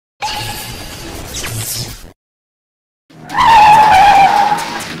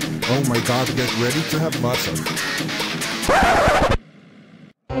Oh my god, get ready to have lots of.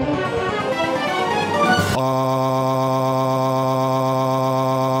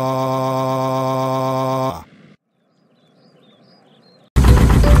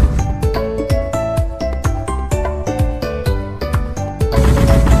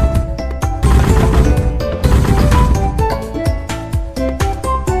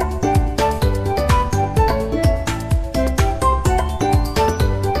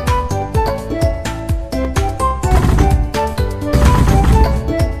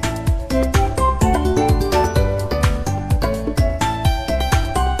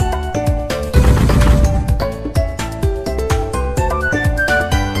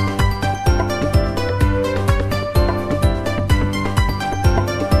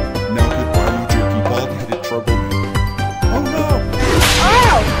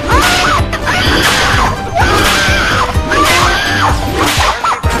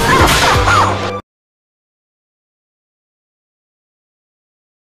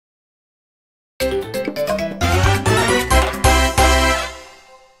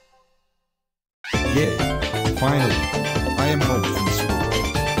 Yay! Finally, I am home from school.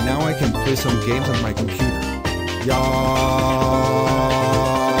 Now I can play some games on my computer.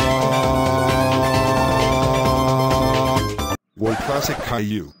 Boy, classic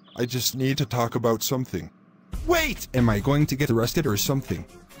Caillou. I just need to talk about something. Wait! Am I going to get arrested or something?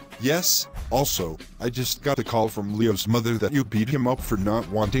 Yes, also, I just got a call from Leo's mother that you beat him up for not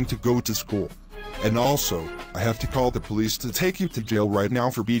wanting to go to school. And also, I have to call the police to take you to jail right now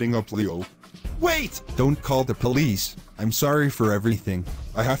for beating up Leo. Wait! Don't call the police. I'm sorry for everything.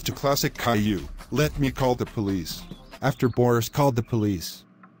 I have to classic Caillou. Let me call the police. After Boris called the police.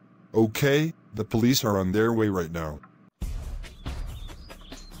 Okay, the police are on their way right now.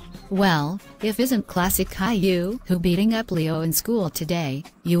 Well, if isn't classic Caillou who beating up Leo in school today,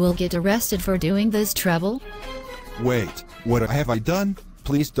 you will get arrested for doing this trouble? Wait, what have I done?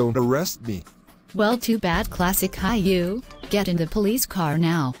 Please don't arrest me. Well, too bad, classic Caillou. Get in the police car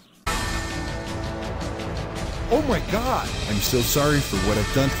now. Oh my god! I'm so sorry for what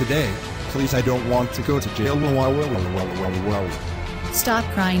I've done today. Please, I don't want to go to jail. Stop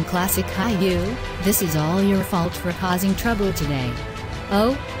crying, classic Caillou. This is all your fault for causing trouble today.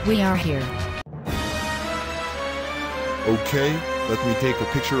 Oh, we are here. Okay, let me take a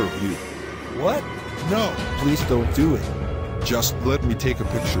picture of you. What? No, please don't do it. Just let me take a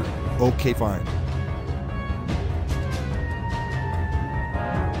picture. Okay, fine.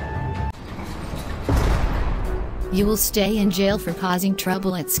 You will stay in jail for causing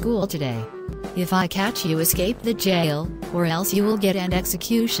trouble at school today. If I catch you, escape the jail, or else you will get an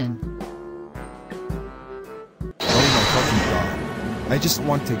execution. Oh my fucking god. I just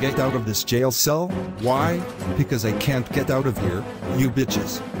want to get out of this jail cell. Why? Because I can't get out of here, you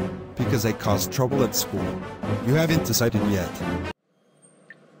bitches. Because I caused trouble at school. You haven't decided yet.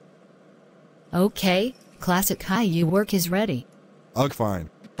 Okay, classic Caillou work is ready. Ugh, fine.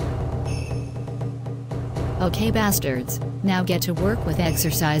 Okay, bastards, now get to work with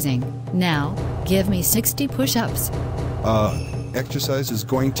exercising. Now, give me 60 push-ups. Exercise is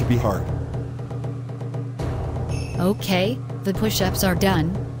going to be hard. Okay, the push-ups are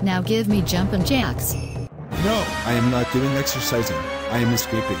done. Now give me jumping jacks. No, I am not doing exercising. I am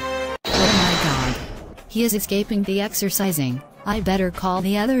escaping. Oh my god. He is escaping the exercising. I better call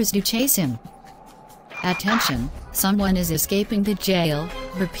the others to chase him. Attention, someone is escaping the jail.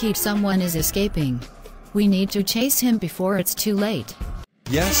 Repeat, someone is escaping. We need to chase him before it's too late.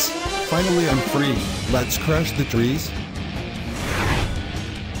 Yes, finally I'm free. Let's crush the trees.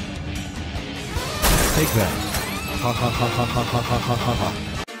 Take that. Ha ha ha ha ha ha ha ha ha ha.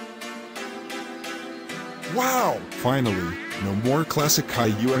 Wow! Finally, no more classic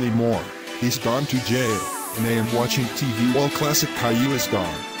Caillou anymore. He's gone to jail, and I am watching TV while classic Caillou is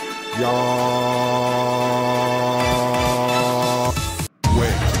gone.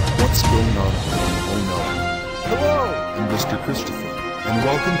 Wait, what's going on? Oh no. Hello! I'm Mr. Christopher, and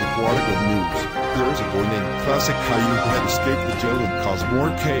welcome to Plotagon News. There is a boy named Classic Caillou who had escaped the jail and caused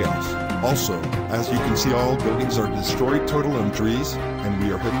more chaos. Also, as you can see, all buildings are destroyed, total and trees, and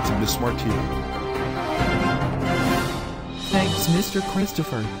we are heading to Miss Martina. Thanks, Mr.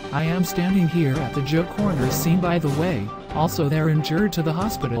 Christopher. I am standing here at the Joe Corner scene, by the way. Also, they're injured to the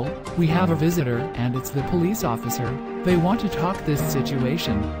hospital. We have a visitor, and it's the police officer. They want to talk this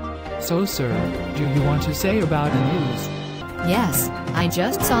situation. So, sir, do you want to say about the news? Yes, I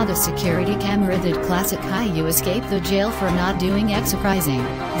just saw the security camera that classic Caillou escaped the jail for not doing exercising.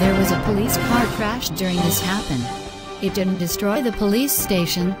 There was a police car crash during this happened. It didn't destroy the police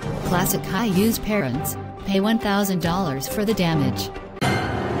station. Classic Caillou's parents. Pay $1,000 for the damage.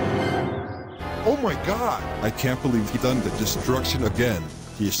 Oh my god! I can't believe he done the destruction again.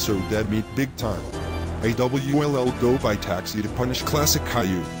 He is so dead meat big time. AWLL go by taxi to punish Classic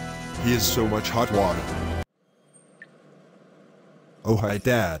Caillou. He is so much hot water. Oh hi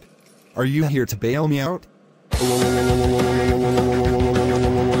Dad. Are you here to bail me out? I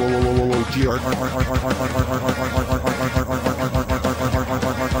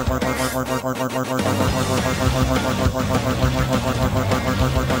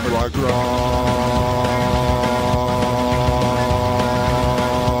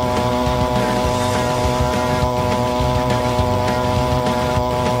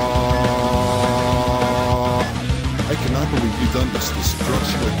cannot believe you've done this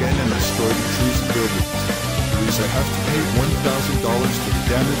destruction again and destroyed the trees and buildings. Please, I have to pay $1,000 for the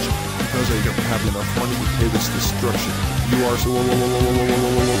damage because I don't have enough money to pay this destruction. You are so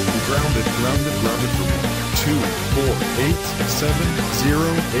grounded for me. 2, 4, 8, 7, 0,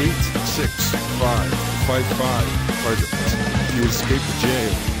 8, 6, 5, 5, 5. Targets. If you escape the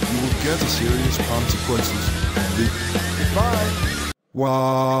jail, you will get serious consequences. Goodbye.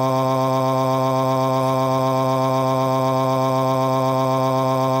 Wow.